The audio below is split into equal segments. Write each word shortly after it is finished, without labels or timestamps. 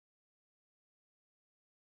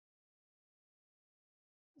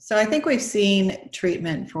So I think we've seen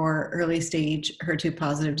treatment for early stage HER2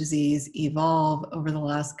 positive disease evolve over the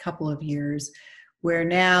last couple of years, where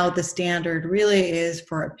now the standard really is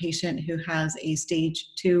for a patient who has a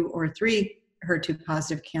stage 2 or 3 HER2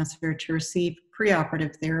 positive cancer to receive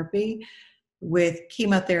preoperative therapy with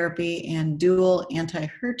chemotherapy and dual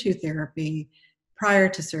anti-HER2 therapy prior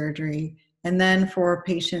to surgery. And then for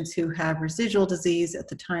patients who have residual disease at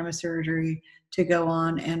the time of surgery to go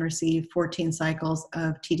on and receive 14 cycles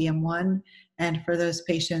of TDM1. And for those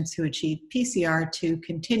patients who achieve PCR to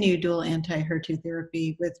continue dual anti-HER2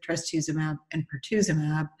 therapy with trastuzumab and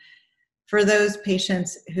pertuzumab. For those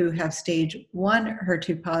patients who have stage 1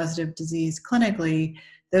 HER2 positive disease clinically,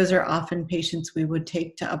 those are often patients we would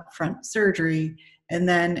take to upfront surgery, and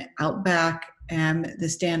then out back, the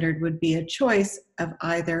standard would be a choice of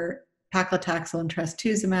either paclitaxel and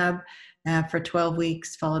trastuzumab for 12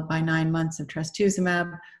 weeks, followed by 9 months of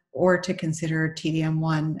trastuzumab, or to consider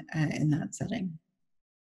TDM1 in that setting.